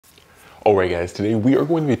Alright guys, today we are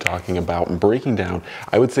going to be talking about and breaking down,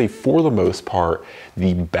 I would say for the most part,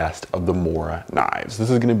 the best of the Mora knives.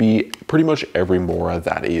 This is going to be pretty much every Mora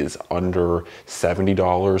that is under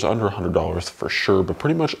 $70, under $100 for sure, but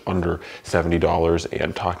pretty much under $70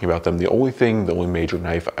 and talking about them. The only major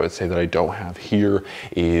knife I would say that I don't have here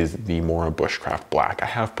is the Mora Bushcraft Black. I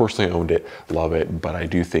have personally owned it, love it, but I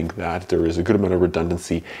do think that there is a good amount of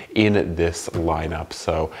redundancy in this lineup.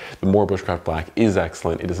 So the Mora Bushcraft Black is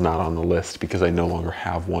excellent. It is not on the list because I no longer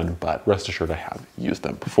have one, but rest assured I have used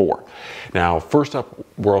them before. Now, first up,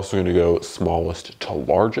 we're also going to go smallest to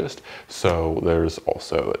largest. So there's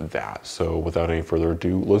also that. So without any further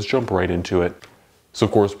ado, let's jump right into it. So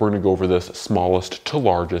of course, we're going to go over this smallest to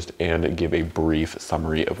largest and give a brief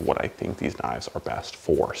summary of what I think these knives are best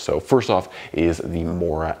for. So first off is the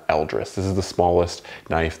Mora Eldris. This is the smallest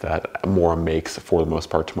knife that Mora makes for the most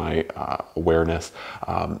part to my awareness.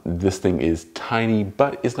 This thing is tiny,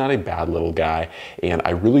 but it's not a bad little guy. And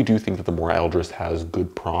I really do think that the Mora Eldris has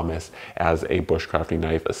good promise as a bushcrafting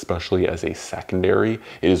knife, especially as a secondary.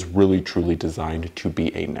 It is really truly designed to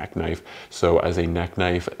be a neck knife. So as a neck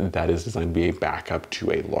knife that is designed to be a backup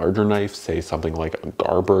to a larger knife, say something like a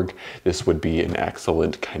Garberg, this would be an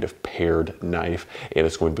excellent kind of paired knife, and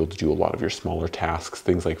it's going to be able to do a lot of your smaller tasks,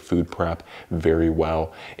 things like food prep, very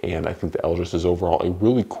well. And I think the Eldris is overall a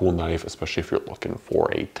really cool knife, especially if you're looking for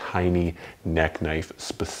a tiny neck knife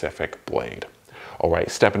specific blade. All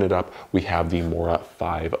right, stepping it up, we have the Mora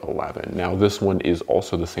 511. Now this one is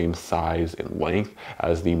also the same size and length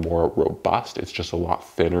as the Mora Robust. It's just a lot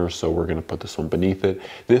thinner, so we're gonna put this one beneath it.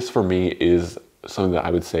 This for me is something that I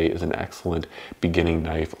would say is an excellent beginning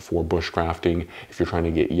knife for bushcrafting. If you're trying to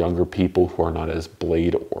get younger people who are not as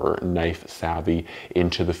blade or knife savvy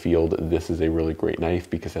into the field, this is a really great knife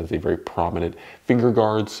because it has a very prominent finger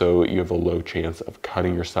guard, so you have a low chance of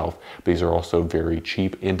cutting yourself. But these are also very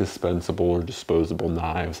cheap, indispensable or disposable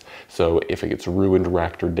knives. So if it gets ruined,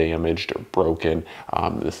 wrecked, or damaged or broken,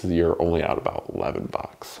 you're only out about 11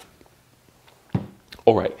 bucks.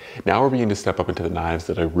 All right, now we're beginning to step up into the knives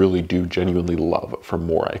that I really do genuinely love from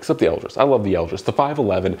Mora, except the Eldris. I love the Eldris. The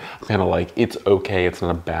 511, I'm kind of like, it's okay, it's not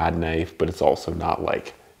a bad knife, but it's also not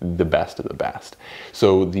like the best of the best.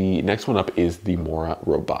 So the next one up is the Mora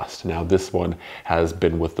Robust. Now this one has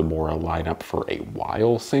been with the Mora lineup for a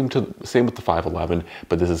while. Same with the 511,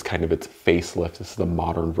 but this is kind of its facelift. This is the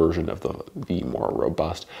modern version of the Mora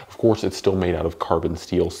Robust. Of course, it's still made out of carbon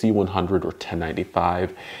steel, C100 or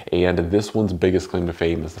 1095. And this one's biggest claim to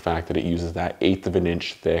fame is the fact that it uses that 1/8 of an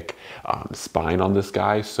inch thick spine on this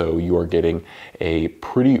guy. So you are getting a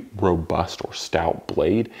pretty robust or stout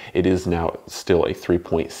blade. It is now still a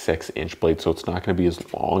 3.6-inch blade, so it's not going to be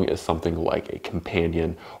as long as something like a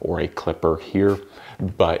Companion or a Clipper here,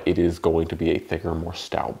 but it is going to be a thicker, more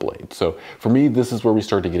stout blade. So for me, this is where we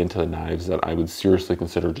start to get into the knives that I would seriously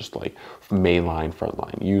consider just like mainline,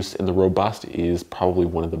 frontline use. And the Robust is probably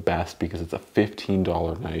one of the best because it's a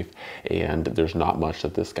 $15 knife and there's not much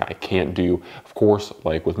that this guy can't do. Of course,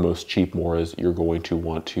 like with most cheap Moras, you're going to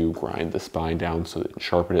want to grind the spine down so that you can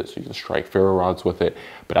sharpen it so you can strike ferro rods with it.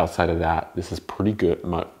 But outside of that, this is pretty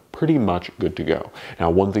much good to go.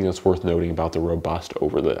 Now, one thing that's worth noting about the Robust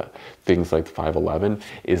over the things like the 511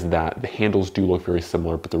 is that the handles do look very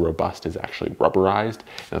similar, but the Robust is actually rubberized.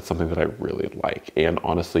 And that's something that I really like. And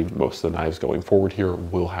honestly, most of the knives going forward here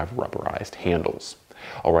will have rubberized handles.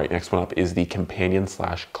 All right, next one up is the Companion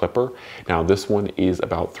 / Clipper. Now, this one is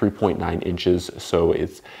about 3.9 inches, so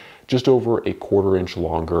it's just over a 1/4 inch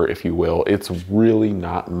longer, if you will. It's really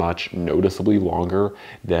not much noticeably longer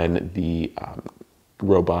than the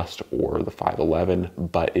Robust or the 511,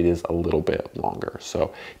 but it is a little bit longer. So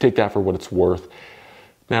take that for what it's worth.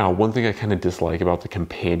 Now, one thing I kind of dislike about the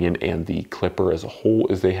Companion and the Clipper as a whole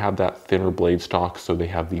is they have that thinner blade stock, so they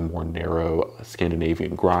have the more narrow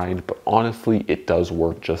Scandinavian grind, but honestly, it does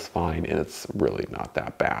work just fine and it's really not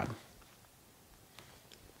that bad.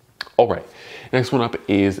 All right, next one up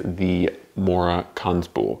is the Mora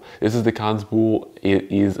Kanzbul. This is the Kanzbul. It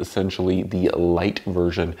is essentially the light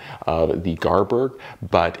version of the Garberg,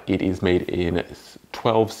 but it is made in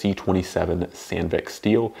 12C27 Sandvik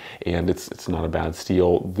steel, and it's not a bad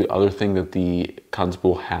steel. The other thing that the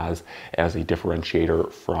Kanzbul has as a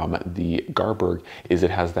differentiator from the Garberg is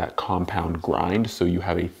it has that compound grind, so you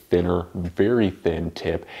have a thinner, very thin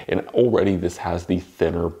tip, and already this has the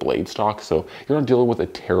thinner blade stock, so you're not dealing with a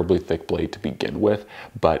terribly thick blade to begin with,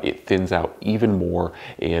 but it thins out even more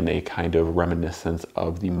in a kind of reminiscence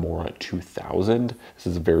of the Mora 2000. This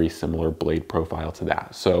is a very similar blade profile to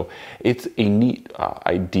that, so it's a neat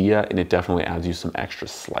idea, and it definitely adds you some extra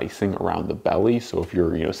slicing around the belly. So if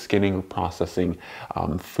you're, skinning or processing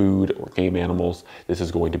food or game animals, this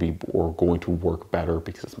is going to work better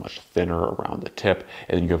because it's much thinner around the tip,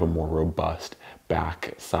 and then you have a more robust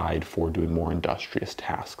back side for doing more industrious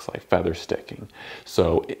tasks like feather sticking.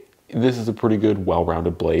 So this is a pretty good,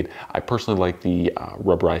 well-rounded blade. I personally like the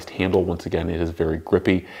rubberized handle. Once again, it is very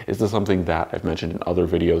grippy. This is something that I've mentioned in other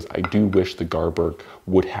videos. I do wish the Garberg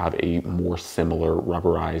would have a more similar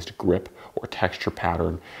rubberized grip or texture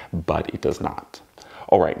pattern, but it does not.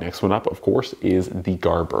 All right, next one up, of course, is the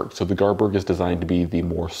Garberg. So the Garberg is designed to be the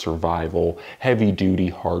more survival,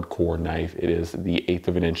 heavy-duty, hardcore knife. It is the 1/8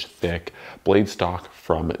 of an inch thick blade stock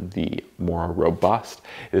from the more robust.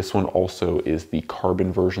 This one also is the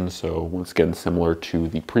carbon version, so once again, similar to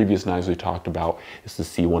the previous knives we talked about. It's the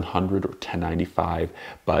C100 or 1095,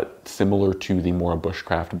 but similar to the Mora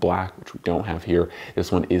Bushcraft Black, which we don't have here.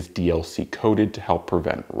 This one is DLC coated to help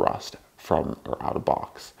prevent rust from or out of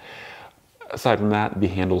box. Aside from that, the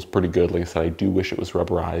handle is pretty good. Like I said, I do wish it was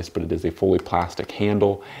rubberized, but it is a fully plastic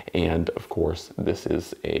handle. And of course, this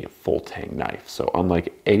is a full tang knife. So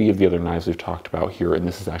unlike any of the other knives we've talked about here, and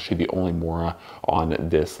this is actually the only Mora on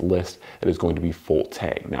this list that is going to be full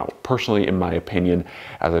tang. Now, personally, in my opinion,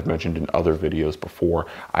 as I've mentioned in other videos before,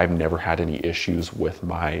 I've never had any issues with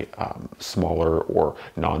my smaller or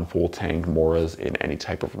non-full tanged Moras in any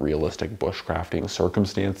type of realistic bushcrafting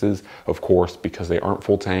circumstances. Of course, because they aren't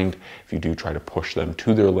full tanged, if you do try to push them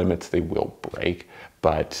to their limits, they will break.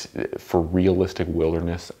 But for realistic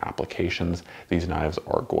wilderness applications, these knives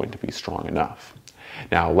are going to be strong enough.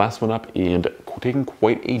 Now, last one up, and taking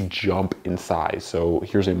quite a jump in size. So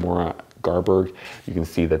here's a Mora Garberg. You can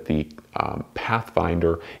see that the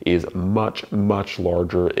Pathfinder is much, much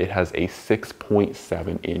larger. It has a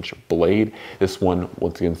 6.7 inch blade. This one,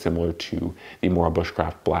 once again, similar to the Mora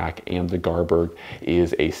Bushcraft Black and the Garberg,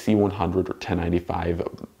 is a C100 or 1095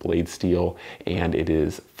 blade steel, and it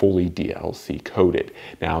is fully DLC coated.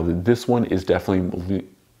 Now, this one is definitely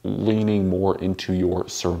leaning more into your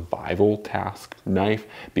survival task knife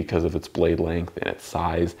because of its blade length and its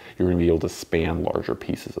size. You're going to be able to span larger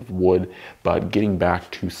pieces of wood, but getting back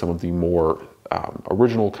to some of the more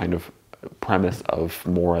original kind of premise of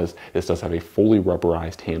Moras, this does have a fully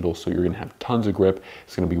rubberized handle, so you're going to have tons of grip.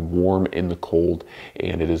 It's going to be warm in the cold,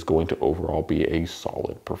 and it is going to overall be a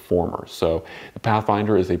solid performer. So the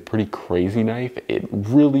Pathfinder is a pretty crazy knife. It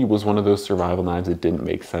really was one of those survival knives that didn't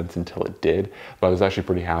make sense until it did, but I was actually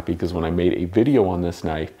pretty happy because when I made a video on this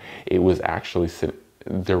knife, it was actually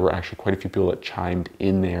there were actually quite a few people that chimed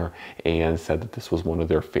in there and said that this was one of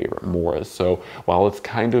their favorite Moras. So while it's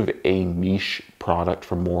kind of a niche product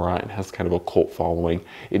from Mora and has kind of a cult following,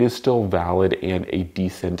 it is still valid and a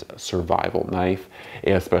decent survival knife,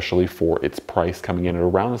 and especially for its price coming in at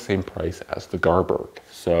around the same price as the Garberg.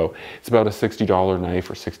 So it's about a $60 knife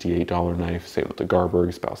or $68 knife. Same with the Garberg,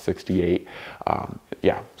 it's about $68.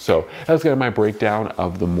 Yeah, so that's kind of my breakdown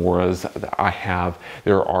of the Moras that I have.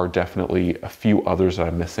 There are definitely a few others that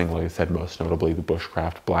I'm missing, like I said, most notably the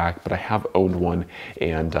Bushcraft Black, but I have owned one,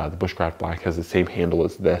 and the Bushcraft Black has the same handle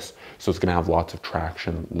as this, so it's going to have lots of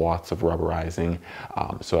traction, lots of rubberizing,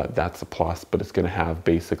 so that's a plus, but it's going to have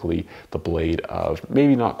basically the blade of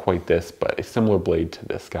maybe not quite this, but a similar blade to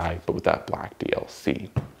this guy, but with that black DLC.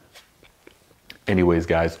 Anyways,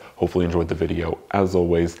 guys, hopefully you enjoyed the video. As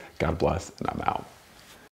always, God bless, and I'm out.